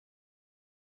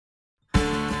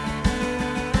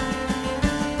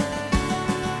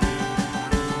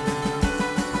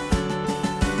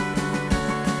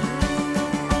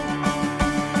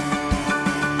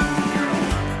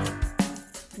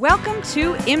Welcome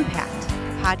to Impact,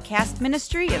 podcast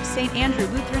ministry of St. Andrew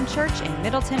Lutheran Church in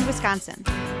Middleton, Wisconsin.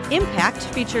 Impact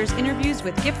features interviews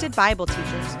with gifted Bible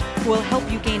teachers who will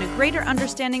help you gain a greater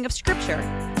understanding of Scripture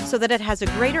so that it has a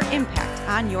greater impact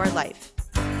on your life.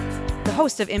 The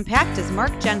host of Impact is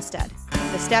Mark Genstead,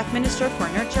 the staff minister for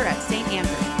Nurture at St.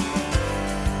 Andrew.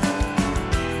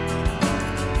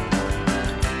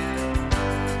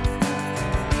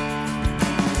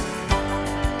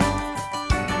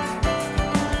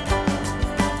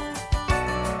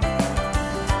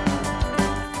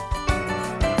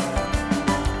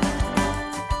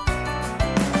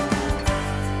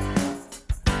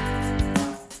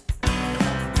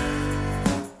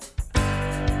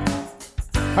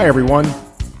 Hi everyone.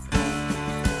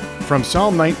 From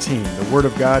Psalm 19, the Word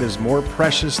of God is more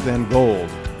precious than gold,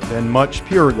 than much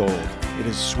pure gold. It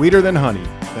is sweeter than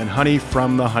honey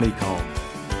from the honeycomb.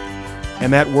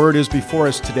 And that Word is before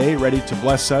us today, ready to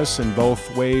bless us in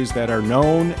both ways that are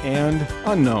known and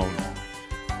unknown.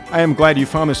 I am glad you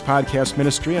found this podcast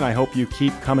ministry, and I hope you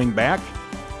keep coming back.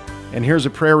 And here's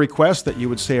a prayer request that you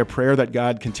would say a prayer that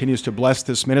God continues to bless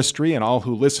this ministry and all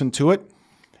who listen to it,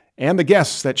 and the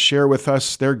guests that share with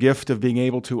us their gift of being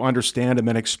able to understand and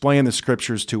then explain the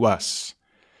Scriptures to us.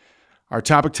 Our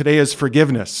topic today is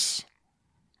forgiveness.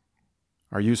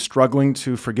 Are you struggling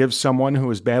to forgive someone who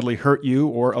has badly hurt you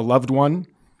or a loved one?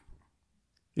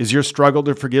 Is your struggle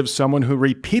to forgive someone who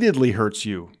repeatedly hurts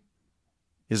you?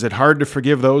 Is it hard to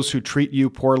forgive those who treat you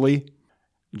poorly?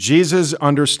 Jesus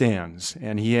understands,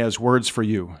 and He has words for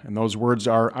you, and those words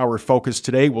are our focus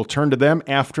today. We'll turn to them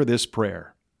after this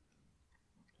prayer.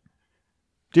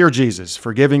 Dear Jesus,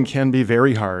 forgiving can be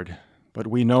very hard, but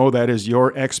we know that is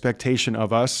your expectation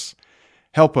of us.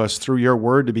 Help us through your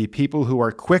word to be people who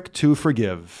are quick to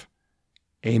forgive.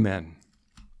 Amen.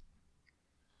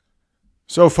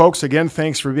 So, folks, again,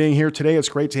 thanks for being here today. It's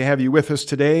great to have you with us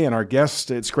today, and our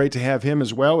guest, it's great to have him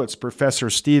as well. It's Professor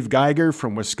Steve Geiger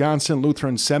from Wisconsin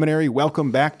Lutheran Seminary. Welcome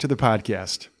back to the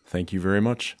podcast. Thank you very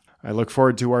much. I look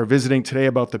forward to our visiting today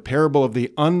about the parable of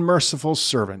the unmerciful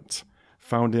servant,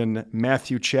 found in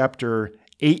Matthew chapter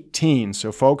 18.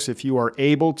 So folks, if you are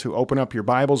able to open up your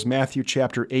Bibles, Matthew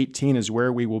chapter 18 is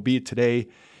where we will be today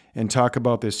and talk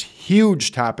about this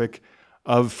huge topic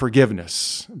of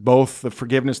forgiveness, both the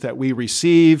forgiveness that we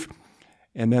receive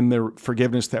and then the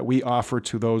forgiveness that we offer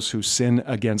to those who sin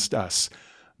against us.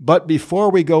 But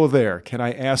before we go there, can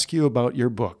I ask you about your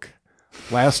book?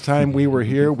 Last time we were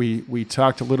here, we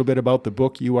talked a little bit about the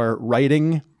book you are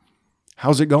writing.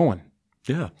 How's it going?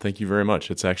 Yeah, thank you very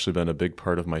much. It's actually been a big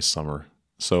part of my summer.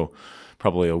 So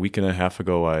probably a week and a half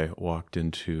ago, I walked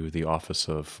into the office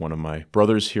of one of my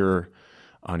brothers here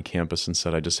on campus and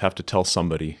said, I just have to tell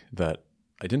somebody that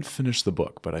I didn't finish the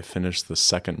book, but I finished the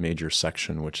second major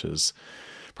section, which was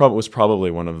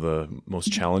probably one of the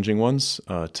most challenging ones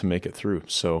to make it through.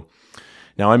 So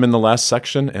now I'm in the last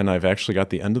section, and I've actually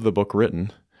got the end of the book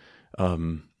written.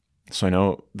 So I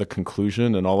know the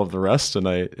conclusion and all of the rest, and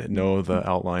I know the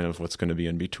outline of what's going to be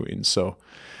in between. So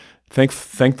thank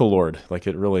the Lord. Like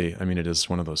it really, it is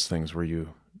one of those things where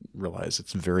you realize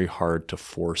it's very hard to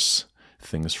force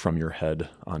things from your head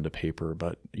onto paper,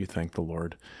 but you thank the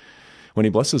Lord when He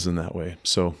blesses in that way.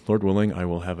 So Lord willing, I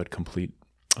will have it complete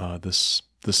this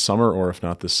summer, or if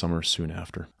not this summer, soon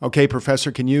after. Okay,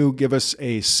 Professor, can you give us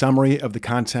a summary of the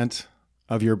content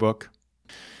of your book?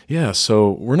 Yeah,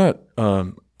 so we're not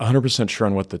 100% sure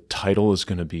on what the title is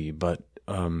going to be, but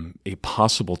a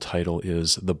possible title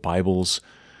is The Bible's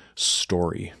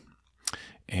Story,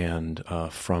 and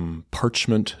from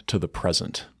parchment to the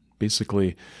present.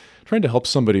 Basically, trying to help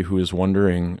somebody who is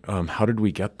wondering, how did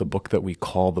we get the book that we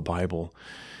call the Bible?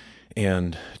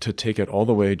 And to take it all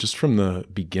the way just from the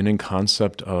beginning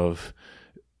concept of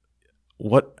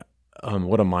what a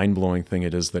mind-blowing thing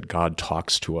it is that God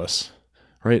talks to us.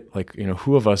 Right? Like,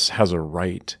 who of us has a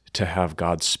right to have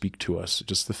God speak to us?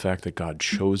 Just the fact that God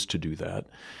chose to do that.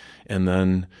 And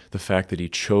then the fact that He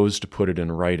chose to put it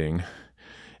in writing.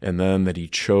 And then that He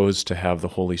chose to have the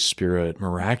Holy Spirit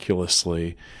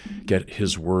miraculously get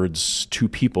His words to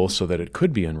people so that it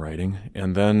could be in writing.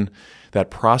 And then that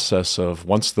process of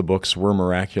once the books were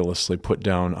miraculously put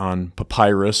down on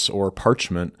papyrus or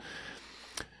parchment,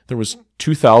 there was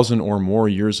 2,000 or more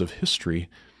years of history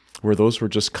where those were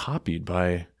just copied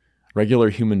by regular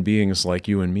human beings like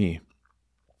you and me.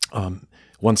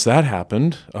 Once that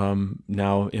happened,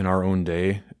 now in our own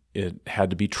day, it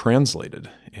had to be translated.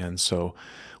 And so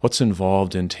what's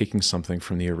involved in taking something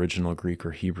from the original Greek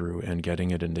or Hebrew and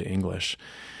getting it into English?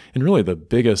 And really the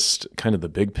biggest, kind of the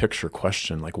big picture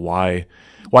question, like why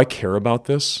care about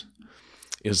this,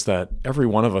 is that every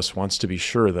one of us wants to be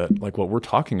sure that like what we're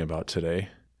talking about today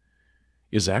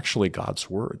is actually God's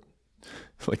word.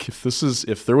 Like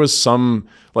if there was some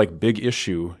like big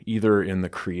issue either in the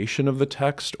creation of the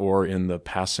text or in the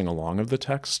passing along of the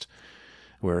text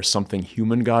where something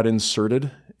human got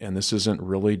inserted and this isn't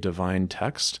really divine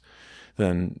text,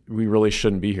 then we really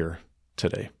shouldn't be here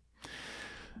today.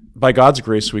 By God's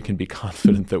grace, we can be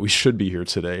confident that we should be here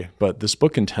today, but this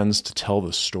book intends to tell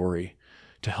the story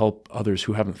to help others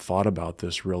who haven't thought about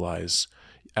this realize,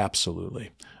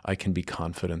 absolutely, I can be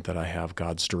confident that I have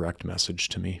God's direct message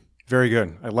to me. Very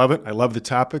good. I love it. I love the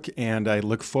topic, and I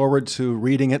look forward to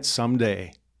reading it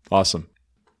someday. Awesome.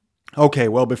 Okay,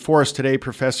 well, before us today,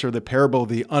 Professor, the parable of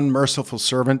the unmerciful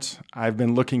servant. I've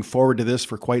been looking forward to this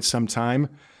for quite some time.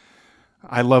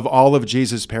 I love all of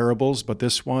Jesus' parables, but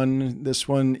this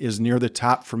one is near the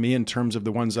top for me in terms of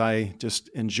the ones I just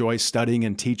enjoy studying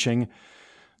and teaching.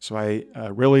 So I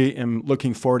really am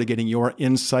looking forward to getting your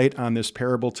insight on this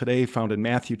parable today, found in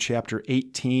Matthew chapter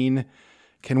 18.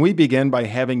 Can we begin by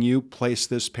having you place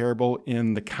this parable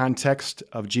in the context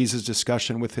of Jesus'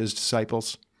 discussion with his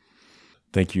disciples?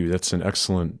 Thank you. That's an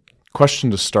excellent question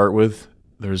to start with.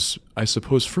 There's, I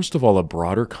suppose, first of all, a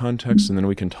broader context, and then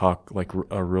we can talk like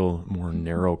a real more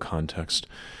narrow context.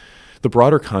 The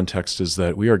broader context is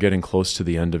that we are getting close to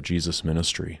the end of Jesus'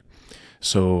 ministry.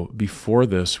 So before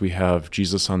this, we have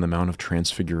Jesus on the Mount of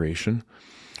Transfiguration,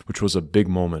 which was a big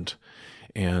moment.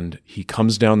 And he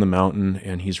comes down the mountain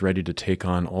and he's ready to take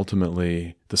on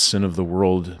ultimately the sin of the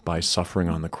world by suffering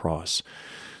on the cross.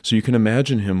 So you can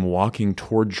imagine him walking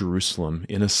toward Jerusalem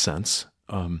in a sense.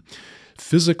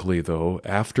 Physically, though,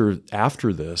 after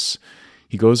this,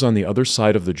 he goes on the other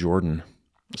side of the Jordan.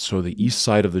 So the east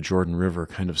side of the Jordan River,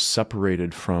 kind of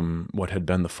separated from what had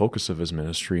been the focus of his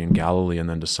ministry in Galilee and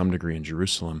then to some degree in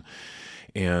Jerusalem.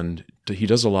 And he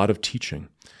does a lot of teaching.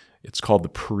 It's called the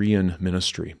Perean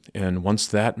ministry. And once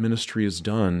that ministry is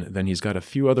done, then he's got a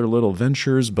few other little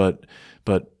ventures, but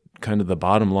kind of the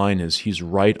bottom line is he's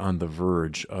right on the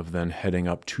verge of then heading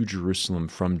up to Jerusalem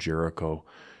from Jericho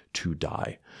to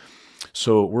die.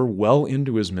 So we're well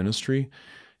into his ministry.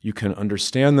 You can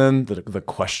understand then that the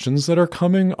questions that are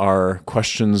coming are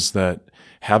questions that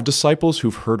have disciples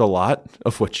who've heard a lot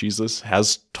of what Jesus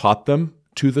has taught them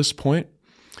to this point.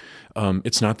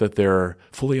 It's not that they're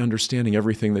fully understanding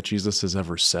everything that Jesus has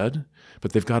ever said,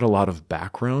 but they've got a lot of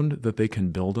background that they can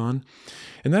build on.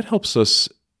 And that helps us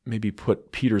maybe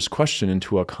put Peter's question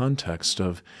into a context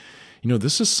of,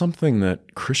 this is something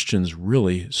that Christians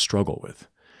really struggle with.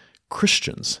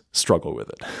 Christians struggle with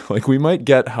it. Like we might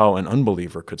get how an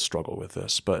unbeliever could struggle with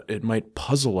this, but it might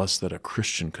puzzle us that a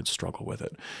Christian could struggle with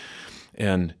it.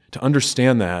 And to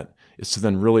understand that is to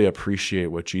then really appreciate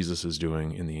what Jesus is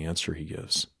doing in the answer he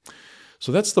gives.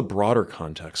 So that's the broader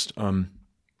context.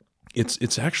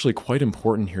 It's actually quite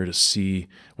important here to see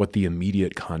what the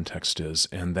immediate context is,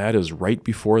 and that is right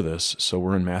before this. So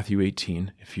we're in Matthew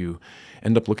 18. If you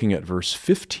end up looking at verse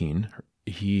 15,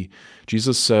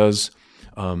 Jesus says,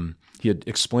 he had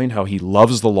explained how he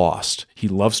loves the lost. He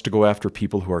loves to go after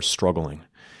people who are struggling.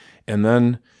 And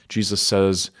then Jesus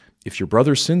says, if your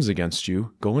brother sins against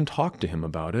you, go and talk to him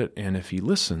about it. And if he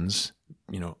listens,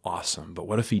 awesome. But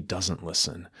what if he doesn't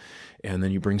listen? And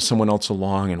then you bring someone else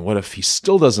along, and what if he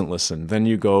still doesn't listen? Then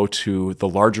you go to the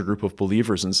larger group of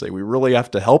believers and say, we really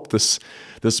have to help this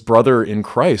brother in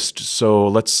Christ. So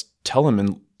let's tell him,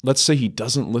 and let's say he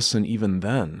doesn't listen even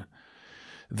then.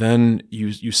 Then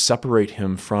you separate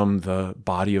him from the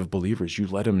body of believers. You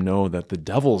let him know that the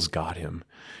devil's got him.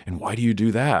 And why do you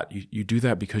do that? You do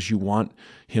that because you want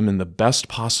him in the best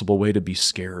possible way to be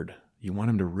scared. You want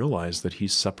him to realize that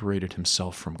he's separated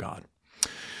himself from God.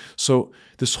 So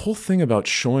this whole thing about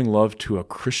showing love to a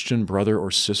Christian brother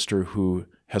or sister who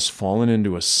has fallen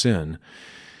into a sin,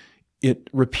 it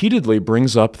repeatedly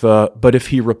brings up but if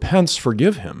he repents,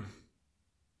 forgive him.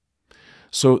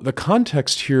 So the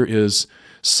context here is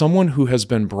someone who has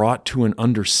been brought to an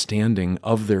understanding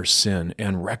of their sin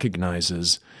and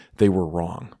recognizes they were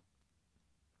wrong.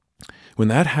 When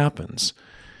that happens,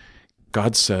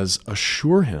 God says,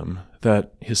 assure him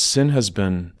that his sin has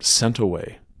been sent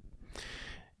away.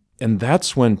 And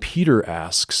that's when Peter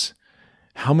asks,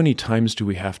 how many times do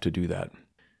we have to do that?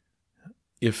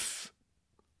 If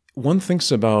one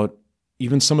thinks about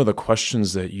even some of the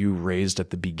questions that you raised at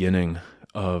the beginning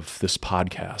of this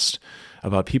podcast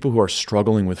about people who are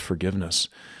struggling with forgiveness,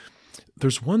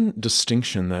 there's one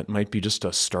distinction that might be just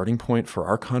a starting point for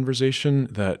our conversation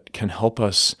that can help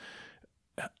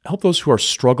those who are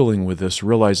struggling with this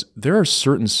realize there are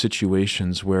certain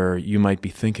situations where you might be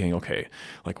thinking, okay,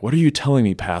 like, what are you telling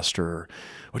me, Pastor?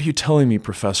 What are you telling me,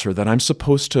 Professor, that I'm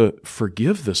supposed to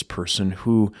forgive this person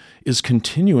who is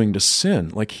continuing to sin?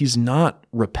 Like he's not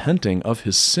repenting of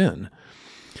his sin.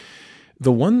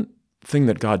 The one thing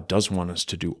that God does want us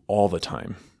to do all the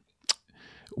time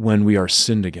when we are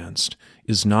sinned against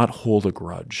is not hold a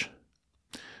grudge.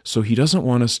 So he doesn't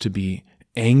want us to be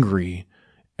angry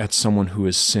at someone who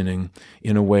is sinning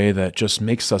in a way that just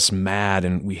makes us mad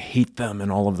and we hate them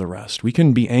and all of the rest. We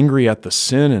can be angry at the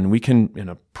sin, and we can, in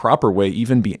a proper way,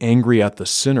 even be angry at the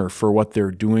sinner for what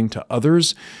they're doing to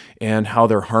others and how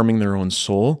they're harming their own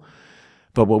soul.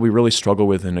 But what we really struggle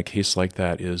with in a case like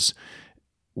that is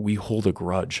we hold a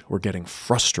grudge. We're getting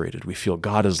frustrated. We feel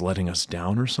God is letting us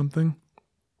down or something.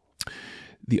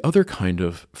 The other kind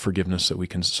of forgiveness that we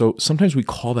can, so sometimes we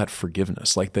call that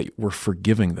forgiveness, like that we're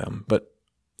forgiving them, but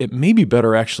it may be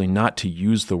better actually not to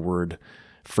use the word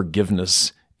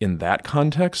forgiveness in that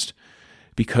context,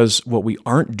 because what we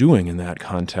aren't doing in that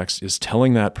context is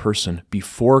telling that person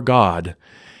before God,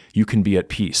 you can be at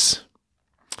peace.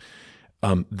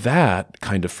 That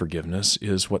kind of forgiveness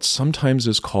is what sometimes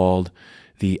is called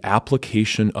the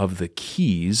application of the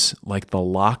keys, like the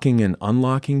locking and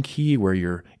unlocking key, where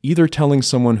you're either telling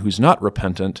someone who's not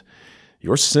repentant,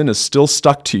 your sin is still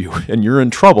stuck to you and you're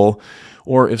in trouble,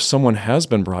 or if someone has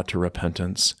been brought to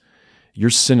repentance,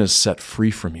 your sin is set free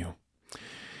from you.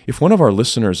 If one of our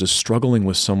listeners is struggling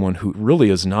with someone who really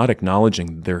is not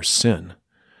acknowledging their sin,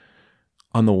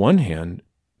 on the one hand,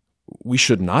 we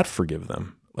should not forgive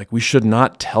them. Like, we should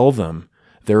not tell them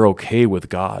they're okay with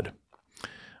God.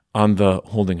 On the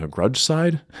holding a grudge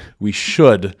side, we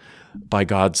should, by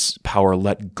God's power,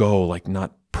 let go, like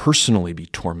not personally be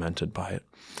tormented by it.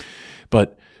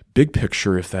 But big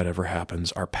picture, if that ever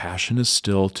happens, our passion is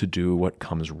still to do what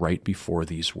comes right before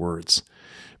these words.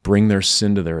 Bring their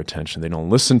sin to their attention. They don't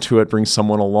listen to it, bring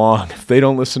someone along. If they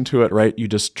don't listen to it, right, you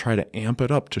just try to amp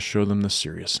it up to show them the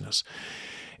seriousness.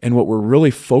 And what we're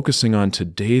really focusing on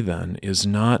today then is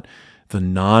not the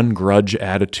non-grudge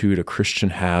attitude a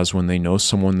Christian has when they know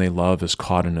someone they love is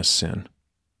caught in a sin.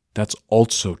 That's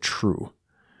also true.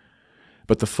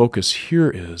 But the focus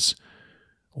here is,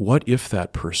 what if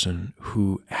that person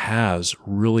who has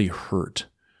really hurt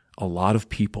a lot of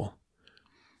people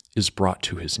is brought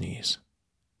to his knees?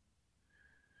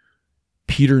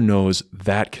 Peter knows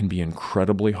that can be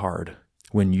incredibly hard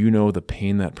when you know the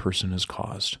pain that person has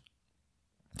caused.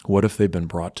 What if they've been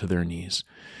brought to their knees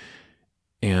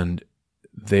and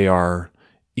they are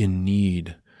in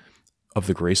need of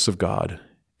the grace of God,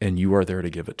 and you are there to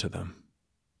give it to them,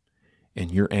 and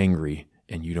you're angry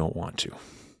and you don't want to?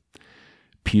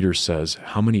 Peter says,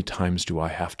 how many times do I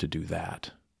have to do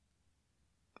that?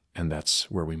 And that's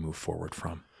where we move forward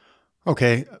from.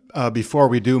 Okay, before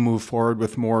we do move forward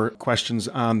with more questions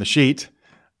on the sheet,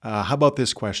 how about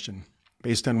this question?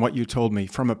 Based on what you told me,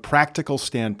 from a practical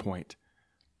standpoint,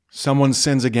 someone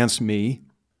sins against me,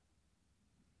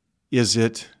 is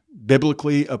it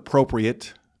biblically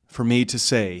appropriate for me to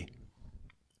say,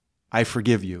 I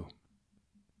forgive you,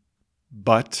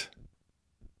 but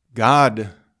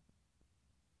God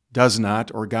does not,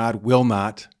 or God will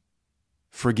not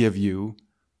forgive you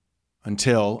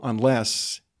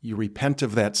unless you repent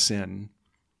of that sin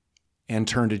and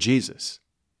turn to Jesus?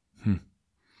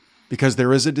 Because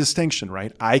there is a distinction,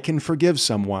 right? I can forgive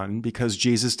someone because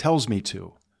Jesus tells me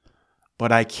to,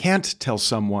 but I can't tell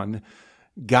someone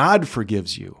God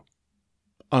forgives you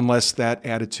unless that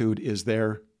attitude is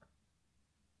there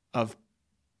of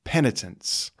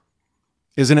penitence.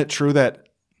 Isn't it true that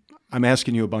I'm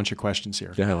asking you a bunch of questions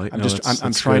here? Yeah,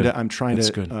 I'm trying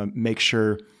to make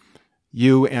sure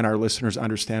you and our listeners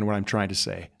understand what I'm trying to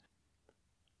say.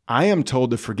 I am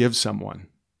told to forgive someone.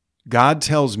 God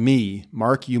tells me,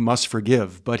 Mark, you must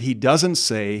forgive, but he doesn't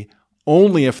say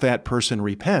only if that person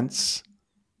repents.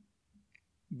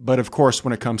 But of course,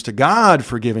 when it comes to God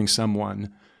forgiving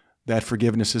someone, that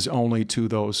forgiveness is only to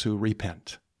those who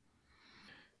repent.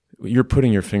 You're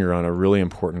putting your finger on a really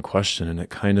important question, and it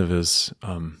kind of is,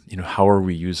 how are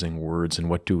we using words and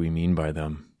what do we mean by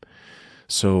them?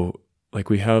 So, like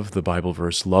we have the Bible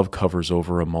verse, love covers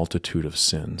over a multitude of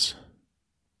sins.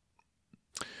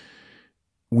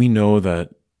 We know that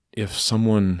if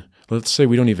someone, let's say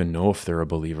we don't even know if they're a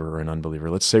believer or an unbeliever.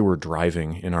 Let's say we're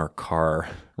driving in our car,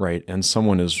 right? And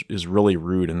someone is really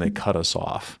rude and they cut us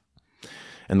off.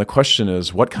 And the question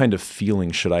is, what kind of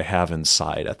feeling should I have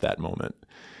inside at that moment?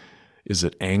 Is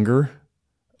it anger,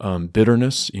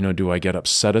 bitterness? Do I get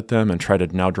upset at them and try to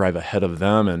now drive ahead of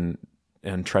them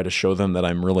and try to show them that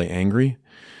I'm really angry?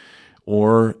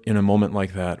 Or in a moment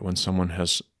like that, when someone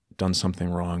has done something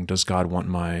wrong, does God want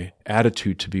my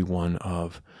attitude to be one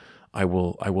of, I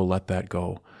will let that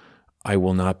go. I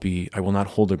will not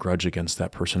hold a grudge against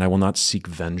that person. I will not seek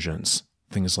vengeance,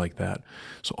 things like that.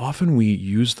 So often we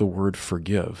use the word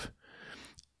forgive,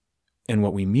 and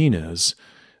what we mean is,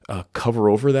 cover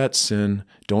over that sin,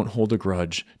 don't hold a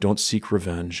grudge, don't seek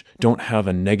revenge, don't have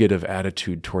a negative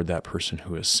attitude toward that person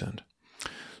who has sinned.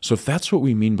 So if that's what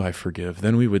we mean by forgive,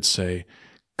 then we would say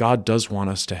God does want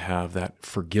us to have that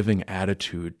forgiving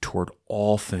attitude toward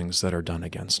all things that are done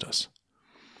against us,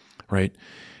 right?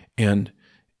 And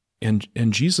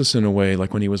Jesus, in a way,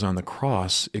 like when he was on the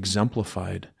cross,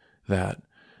 exemplified that,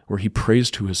 where he prays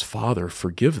to his Father,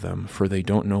 forgive them, for they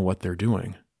don't know what they're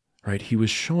doing, right? He was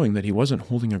showing that he wasn't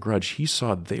holding a grudge. He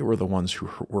saw they were the ones who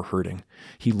were hurting.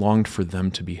 He longed for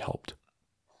them to be helped.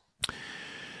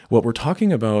 What we're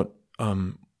talking about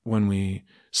when we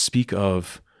speak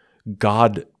of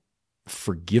God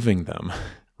forgiving them,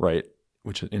 right,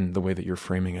 which in the way that you're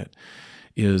framing it,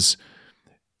 is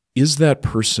that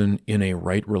person in a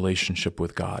right relationship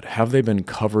with God? Have they been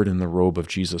covered in the robe of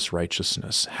Jesus'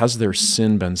 righteousness? Has their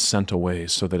sin been sent away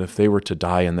so that if they were to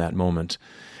die in that moment,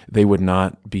 they would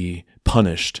not be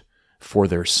punished for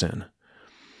their sin?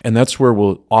 And that's where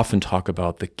we'll often talk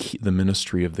about the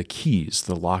ministry of the keys,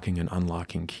 the locking and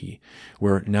unlocking key,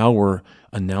 where now we're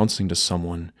announcing to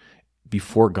someone,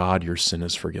 before God, your sin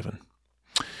is forgiven.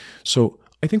 So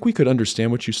I think we could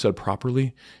understand what you said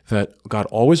properly, that God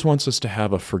always wants us to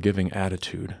have a forgiving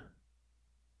attitude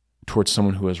towards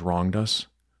someone who has wronged us.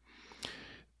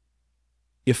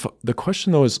 If the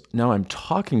question, though, is now I'm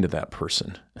talking to that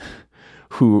person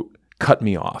who cut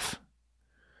me off,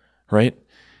 right?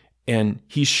 And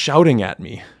he's shouting at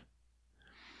me.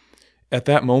 At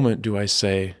that moment, do I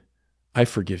say, I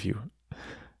forgive you?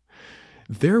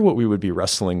 There, what we would be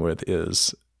wrestling with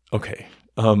is, okay,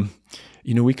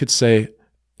 we could say,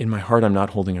 in my heart, I'm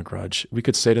not holding a grudge. We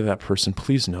could say to that person,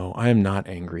 please know, I am not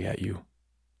angry at you.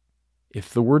 If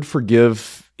the word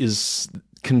forgive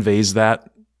conveys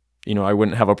that, I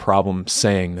wouldn't have a problem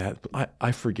saying that.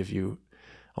 I forgive you,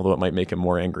 although it might make him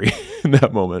more angry in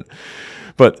that moment.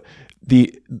 But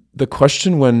the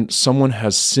question when someone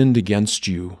has sinned against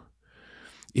you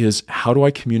is, how do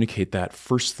I communicate that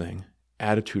first thing?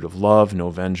 Attitude of love,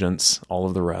 no vengeance, all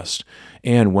of the rest.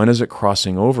 And when is it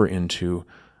crossing over into,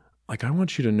 I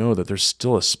want you to know that there's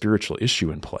still a spiritual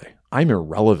issue in play. I'm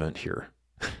irrelevant here.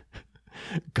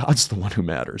 God's the one who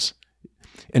matters.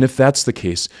 And if that's the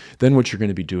case, then what you're going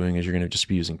to be doing is you're going to just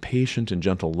be using patient and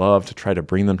gentle love to try to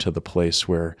bring them to the place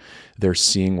where they're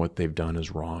seeing what they've done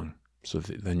is wrong. So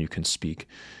then you can speak,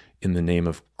 in the name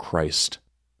of Christ,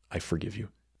 I forgive you.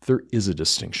 There is a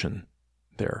distinction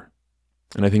there.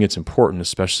 And I think it's important,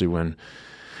 especially when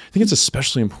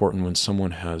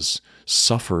someone has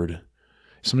suffered.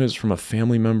 Sometimes from a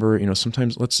family member,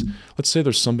 sometimes let's say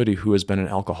there's somebody who has been an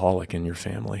alcoholic in your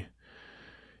family,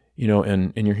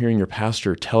 and you're hearing your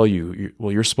pastor tell you,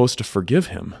 well, you're supposed to forgive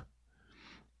him.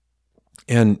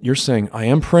 And you're saying, I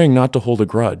am praying not to hold a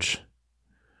grudge,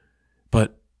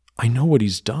 but I know what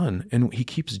he's done, and he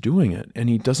keeps doing it, and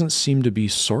he doesn't seem to be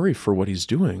sorry for what he's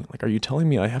doing. Are you telling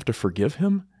me I have to forgive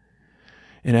him?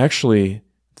 And actually,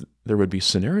 there would be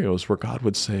scenarios where God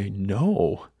would say,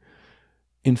 no.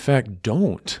 In fact,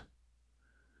 don't.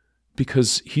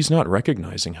 Because he's not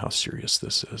recognizing how serious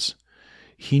this is.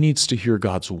 He needs to hear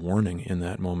God's warning in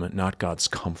that moment, not God's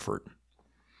comfort.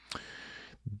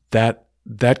 That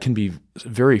can be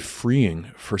very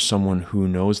freeing for someone who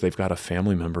knows they've got a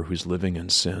family member who's living in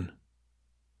sin.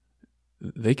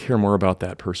 They care more about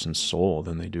that person's soul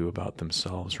than they do about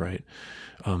themselves, right?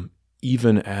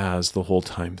 Even as the whole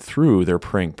time through they're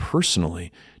praying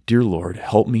personally, dear Lord,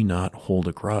 help me not hold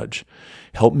a grudge.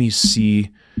 Help me see,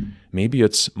 maybe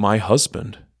it's my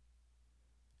husband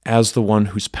as the one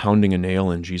who's pounding a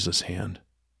nail in Jesus' hand.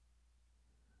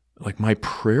 My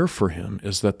prayer for him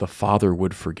is that the Father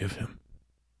would forgive him.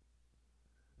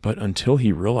 But until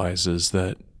he realizes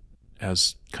that,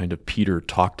 as kind of Peter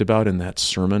talked about in that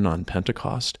sermon on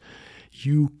Pentecost,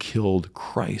 you killed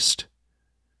Christ.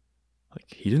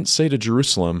 He didn't say to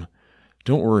Jerusalem,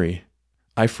 don't worry,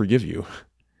 I forgive you.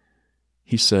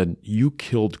 He said, you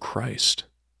killed Christ.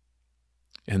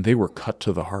 And they were cut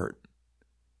to the heart,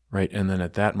 right? And then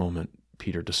at that moment,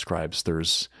 Peter describes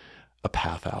there's a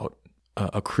path out.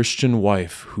 A Christian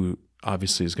wife who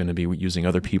obviously is going to be using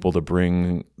other people to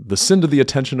bring the sin to the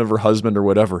attention of her husband or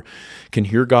whatever, can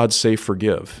hear God say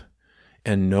forgive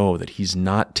and know that he's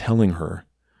not telling her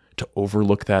to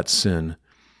overlook that sin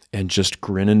and just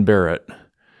grin and bear it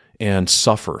and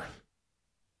suffer.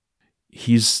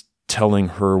 He's telling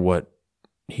her what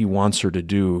he wants her to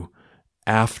do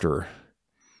after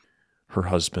her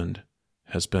husband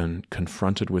has been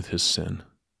confronted with his sin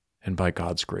and by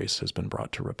God's grace has been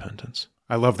brought to repentance.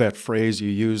 I love that phrase you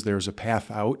use, there's a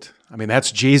path out. I mean,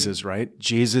 that's Jesus, right?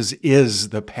 Jesus is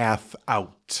the path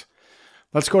out.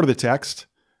 Let's go to the text,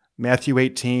 Matthew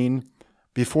 18.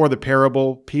 Before the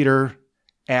parable, Peter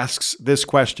asks this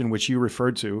question, which you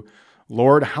referred to,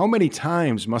 Lord, how many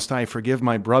times must I forgive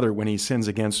my brother when he sins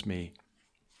against me?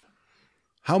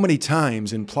 How many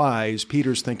times implies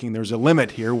Peter's thinking there's a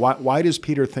limit here. Why does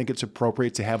Peter think it's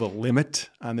appropriate to have a limit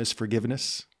on this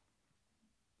forgiveness?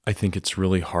 I think it's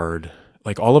really hard.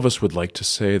 Like, all of us would like to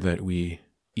say that we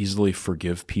easily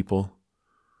forgive people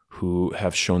who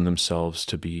have shown themselves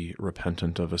to be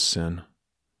repentant of a sin,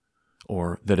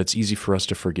 or that it's easy for us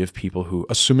to forgive people who,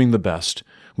 assuming the best,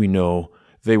 we know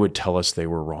they would tell us they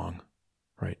were wrong,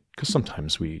 right? Because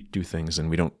sometimes we do things and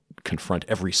we don't confront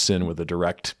every sin with a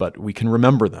direct, but we can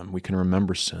remember them. We can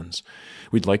remember sins.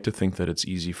 We'd like to think that it's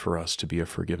easy for us to be a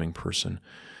forgiving person,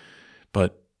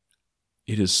 but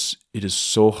it is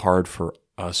so hard for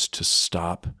us to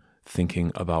stop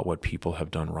thinking about what people have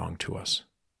done wrong to us.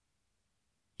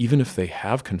 Even if they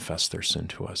have confessed their sin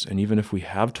to us, and even if we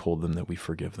have told them that we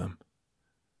forgive them,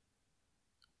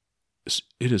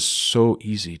 it is so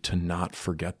easy to not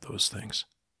forget those things.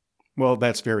 Well,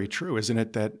 that's very true, isn't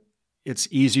it? That it's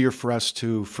easier for us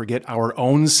to forget our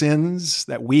own sins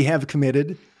that we have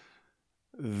committed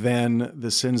than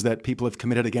the sins that people have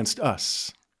committed against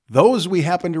us. Those we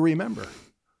happen to remember.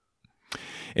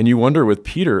 And you wonder with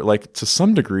Peter, like, to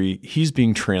some degree, he's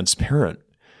being transparent.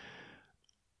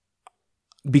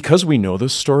 Because we know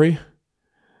this story,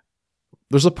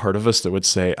 there's a part of us that would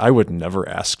say, I would never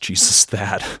ask Jesus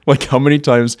that. Like, how many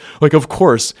times? Like, of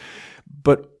course.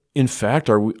 But in fact,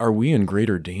 are we in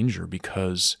greater danger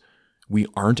because we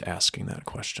aren't asking that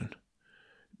question?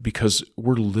 Because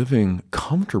we're living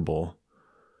comfortable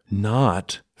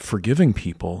not forgiving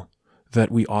people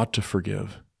that we ought to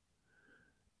forgive.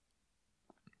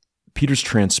 Peter's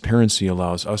transparency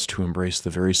allows us to embrace the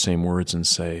very same words and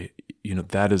say,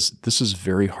 this is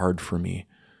very hard for me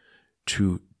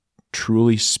to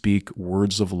truly speak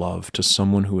words of love to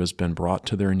someone who has been brought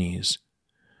to their knees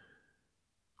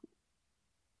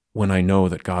when I know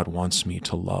that God wants me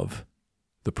to love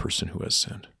the person who has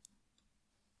sinned.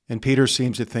 And Peter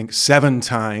seems to think 7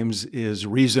 times is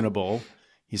reasonable.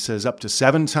 He says up to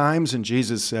 7 times, and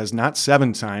Jesus says not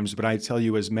 7 times, but I tell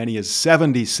you as many as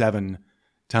 77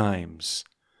 times.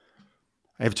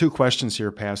 I have 2 questions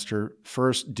here, Pastor.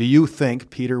 First, do you think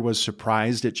Peter was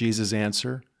surprised at Jesus'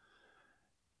 answer?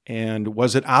 And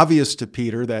was it obvious to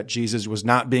Peter that Jesus was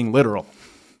not being literal?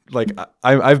 Like,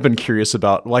 I've been curious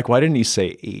about, like, why didn't he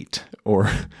say 8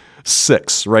 or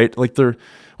 6, right? Like,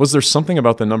 was there something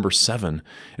about the number 7?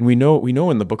 And we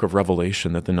know in the book of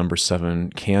Revelation that the number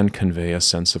 7 can convey a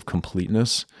sense of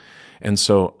completeness. And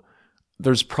so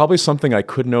there's probably something I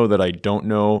could know that I don't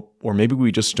know, or maybe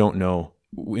we just don't know.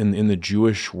 In the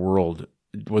Jewish world,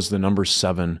 was the number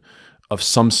 7 of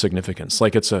some significance?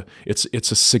 Like, it's a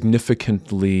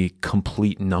significantly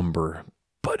complete number,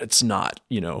 but it's not,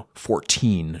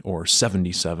 14 or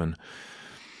 77.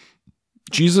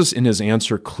 Jesus, in his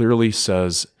answer, clearly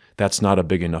says that's not a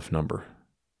big enough number.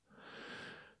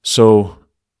 So,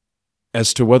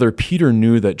 as to whether Peter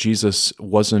knew that Jesus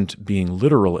wasn't being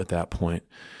literal at that point,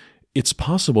 it's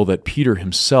possible that Peter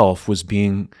himself was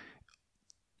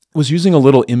using a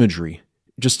little imagery,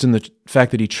 just in the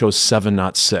fact that he chose 7,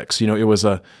 not 6.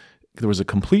 There was a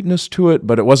completeness to it,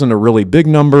 but it wasn't a really big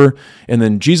number. And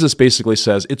then Jesus basically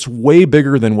says it's way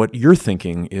bigger than what you're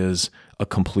thinking is a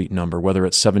complete number, whether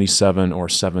it's 77 or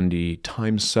 70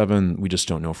 times 7. We just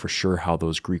don't know for sure how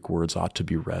those Greek words ought to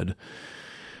be read.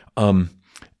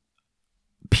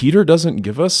 Peter doesn't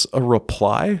give us a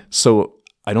reply, so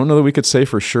I don't know that we could say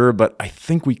for sure, but I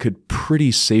think we could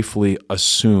pretty safely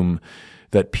assume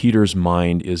that Peter's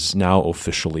mind is now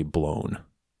officially blown.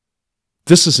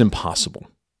 This is impossible,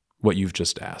 what you've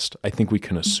just asked. I think we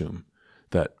can assume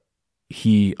that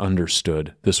he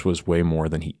understood this was way more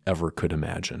than he ever could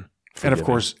imagine. And of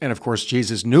course,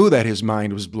 Jesus knew that his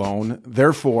mind was blown.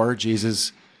 Therefore,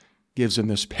 Jesus gives him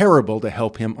this parable to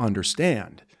help him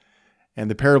understand. And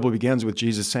the parable begins with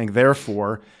Jesus saying,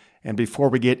 therefore, and before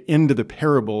we get into the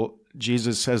parable,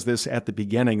 Jesus says this at the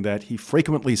beginning that he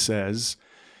frequently says,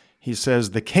 he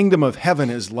says, the kingdom of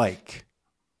heaven is like.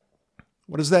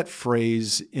 What does that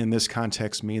phrase in this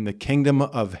context mean? The kingdom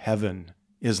of heaven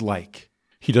is like.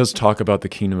 He does talk about the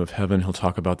kingdom of heaven. He'll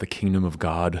talk about the kingdom of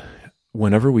God.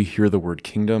 Whenever we hear the word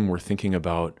kingdom, we're thinking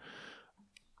about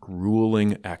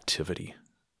ruling activity,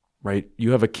 right?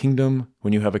 You have a kingdom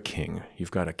when you have a king. You've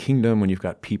got a kingdom when you've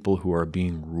got people who are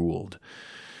being ruled.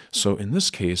 So in this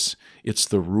case, it's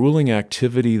the ruling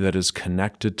activity that is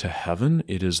connected to heaven.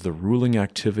 It is the ruling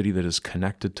activity that is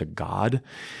connected to God.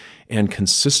 And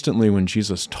consistently when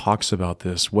Jesus talks about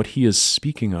this, what he is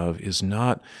speaking of is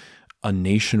not a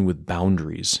nation with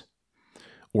boundaries,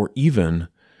 or even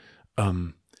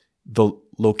the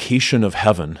location of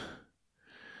heaven,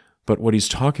 but what he's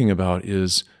talking about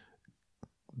is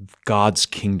God's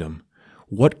kingdom.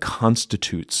 What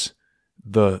constitutes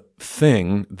the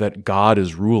thing that God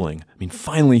is ruling? I mean,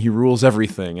 finally, he rules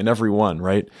everything and everyone,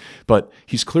 right? But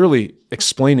he's clearly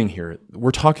explaining here,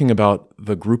 we're talking about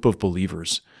the group of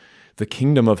believers. The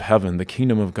kingdom of heaven, the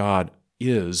kingdom of God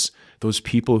is those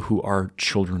people who are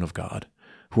children of God,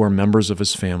 who are members of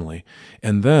his family.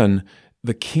 And then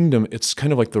the kingdom, it's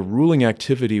kind of like the ruling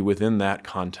activity within that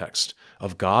context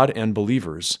of God and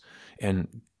believers.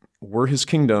 And we're his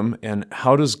kingdom, and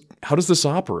how does this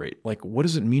operate? Like, what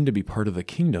does it mean to be part of the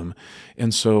kingdom?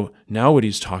 And so now what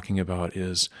he's talking about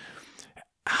is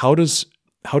how does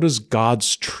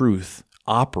God's truth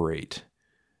operate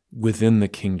within the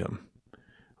kingdom?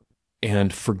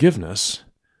 And forgiveness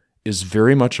is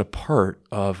very much a part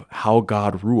of how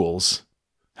God rules,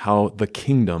 how the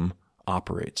kingdom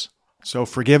operates. So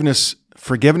forgiveness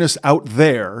out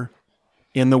there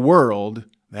in the world,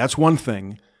 that's one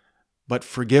thing. But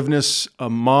forgiveness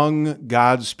among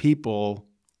God's people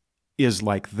is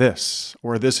like this,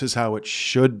 or this is how it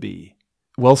should be.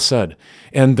 Well said.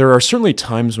 And there are certainly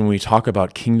times when we talk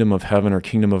about kingdom of heaven or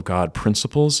kingdom of God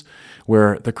principles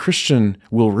where the Christian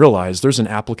will realize there's an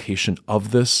application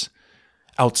of this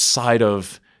outside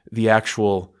of the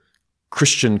actual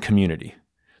Christian community.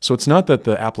 So it's not that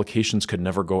the applications could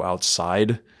never go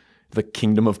outside the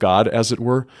kingdom of God, as it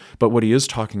were, but what he is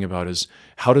talking about is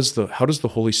how does the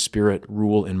Holy Spirit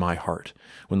rule in my heart?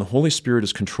 When the Holy Spirit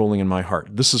is controlling in my heart,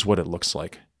 this is what it looks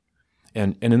like.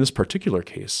 And in this particular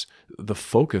case, the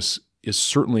focus is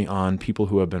certainly on people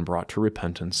who have been brought to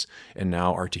repentance and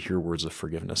now are to hear words of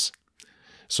forgiveness.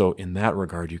 So in that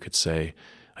regard, you could say,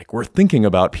 like, we're thinking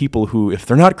about people who, if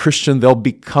they're not Christian, they'll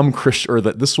become Christian, or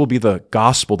that this will be the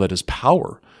gospel that is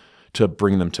power to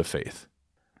bring them to faith.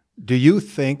 Do you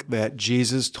think that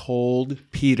Jesus told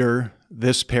Peter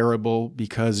this parable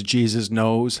because Jesus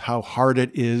knows how hard it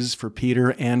is for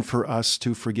Peter and for us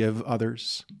to forgive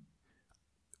others?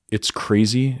 It's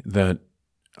crazy that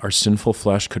our sinful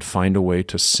flesh could find a way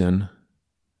to sin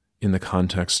in the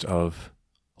context of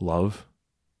love,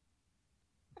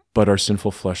 but our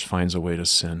sinful flesh finds a way to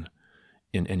sin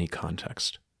in any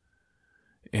context.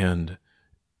 And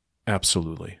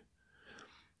absolutely,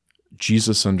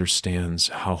 Jesus understands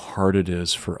how hard it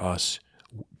is for us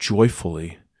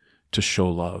joyfully to show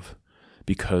love,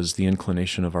 because the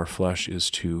inclination of our flesh is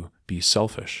to be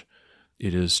selfish.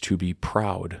 It is to be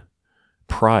proud.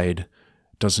 Pride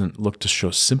doesn't look to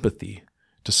show sympathy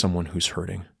to someone who's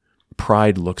hurting.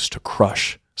 Pride looks to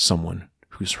crush someone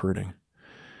who's hurting.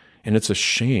 And it's a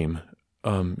shame.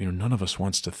 None of us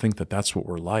wants to think that that's what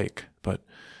we're like, but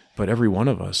every one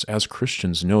of us as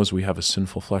Christians knows we have a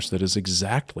sinful flesh that is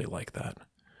exactly like that.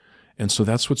 And so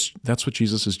that's what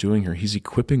Jesus is doing here. He's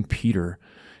equipping Peter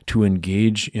to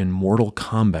engage in mortal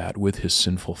combat with his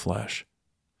sinful flesh.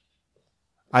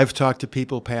 I've talked to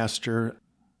people, Pastor,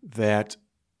 that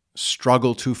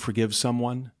struggle to forgive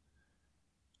someone.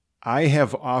 I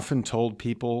have often told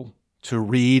people to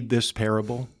read this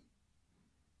parable.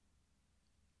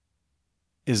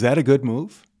 Is that a good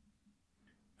move?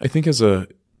 I think as a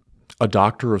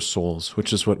doctor of souls,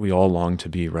 which is what we all long to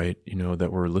be, right?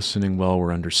 That we're listening well,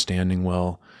 we're understanding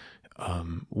well.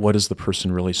 What is the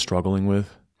person really struggling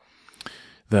with?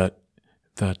 That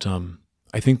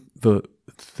I think the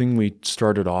thing we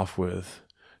started off with,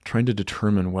 trying to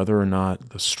determine whether or not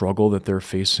the struggle that they're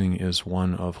facing is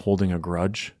one of holding a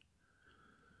grudge,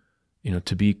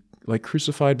 to be like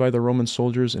crucified by the Roman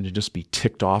soldiers and to just be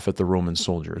ticked off at the Roman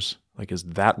soldiers. Like, is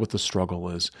that what the struggle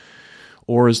is?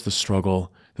 Or is the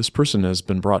struggle, this person has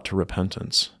been brought to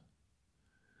repentance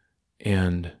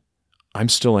and I'm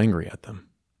still angry at them?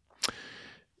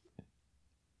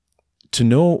 To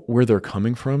know where they're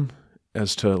coming from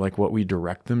as to like what we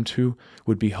direct them to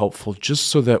would be helpful, just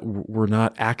so that we're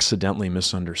not accidentally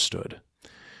misunderstood.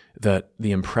 That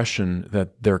the impression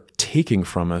that they're taking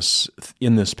from us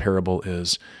in this parable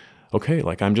is, okay,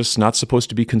 like I'm just not supposed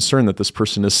to be concerned that this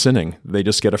person is sinning. They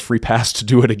just get a free pass to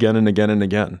do it again and again and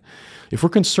again. If we're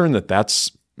concerned that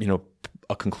that's,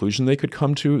 a conclusion they could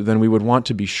come to, then we would want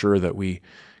to be sure that we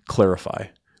clarify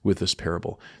with this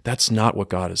parable. That's not what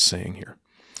God is saying here.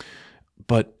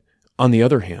 But on the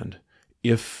other hand,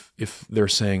 if they're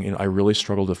saying, I really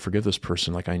struggle to forgive this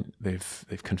person, like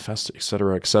they've confessed, et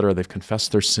cetera, they've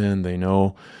confessed their sin, they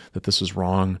know that this is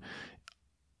wrong,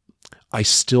 I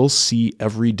still see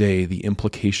every day the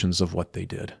implications of what they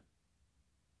did.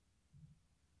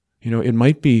 It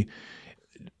might be,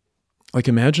 like,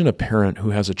 imagine a parent who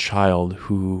has a child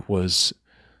who was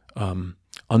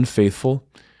unfaithful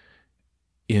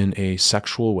in a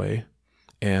sexual way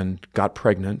and got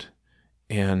pregnant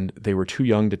and they were too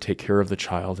young to take care of the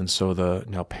child, and so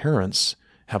now parents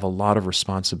have a lot of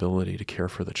responsibility to care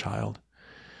for the child.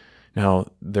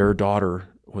 Now, their daughter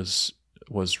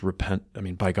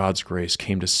by God's grace,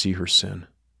 came to see her sin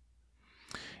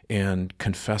and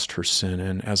confessed her sin.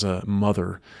 And as a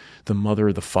mother,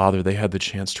 the father, they had the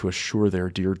chance to assure their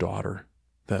dear daughter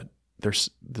that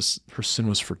her sin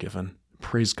was forgiven.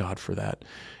 Praise God for that.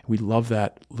 We love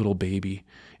that little baby,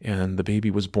 and the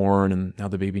baby was born, and now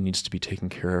the baby needs to be taken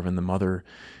care of, and the mother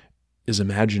is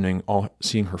imagining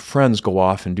seeing her friends go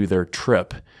off and do their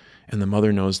trip, and the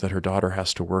mother knows that her daughter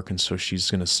has to work, and so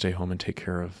she's going to stay home and take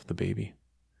care of the baby.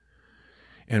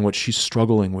 And what she's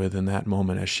struggling with in that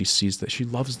moment, as she sees that she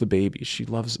loves the baby,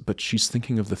 but she's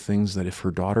thinking of the things that if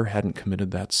her daughter hadn't committed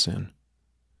that sin,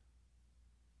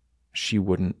 she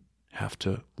wouldn't have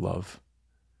to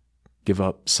give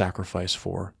up, sacrifice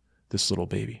for this little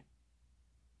baby.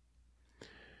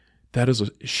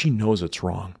 She knows it's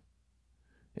wrong,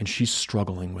 and she's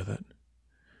struggling with it.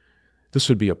 This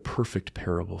would be a perfect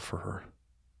parable for her.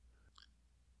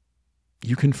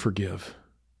 You can forgive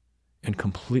and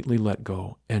completely let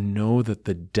go and know that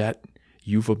the debt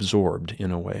you've absorbed,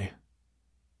 in a way,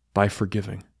 by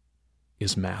forgiving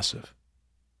is massive.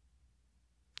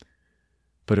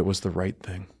 But it was the right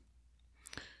thing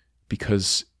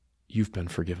because you've been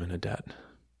forgiven a debt,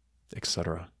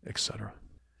 etc., etc.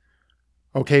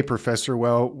 Okay, Professor.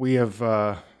 Well, we have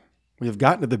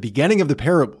gotten to the beginning of the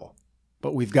parable,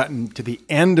 but we've gotten to the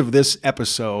end of this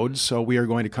episode, so we are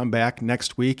going to come back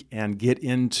next week and get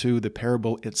into the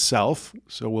parable itself.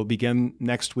 So we'll begin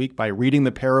next week by reading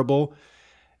the parable,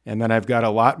 and then I've got a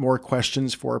lot more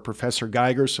questions for Professor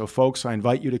Geiger. So folks, I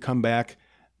invite you to come back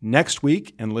next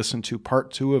week and listen to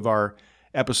part 2 of our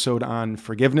episode on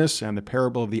forgiveness and the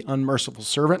parable of the unmerciful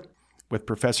servant with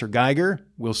Professor Geiger.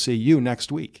 We'll see you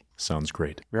next week. Sounds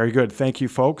great. Very good. Thank you,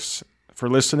 folks, for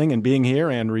listening and being here.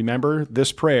 And remember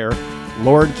this prayer: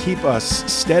 Lord, keep us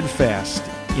steadfast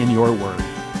in your word.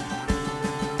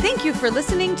 Thank you for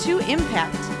listening to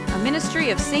Impact, a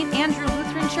ministry of St. Andrew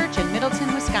Lutheran Church in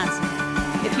Middleton, Wisconsin.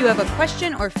 If you have a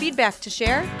question or feedback to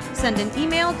share, send an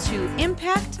email to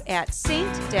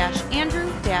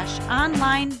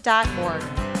impact@st-andrew-online.org.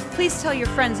 Please tell your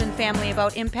friends and family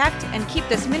about Impact and keep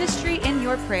this ministry in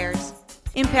your prayers.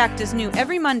 Impact is new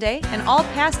every Monday, and all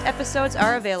past episodes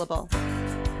are available.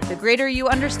 The greater you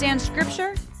understand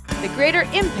Scripture, the greater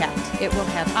impact it will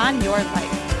have on your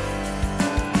life.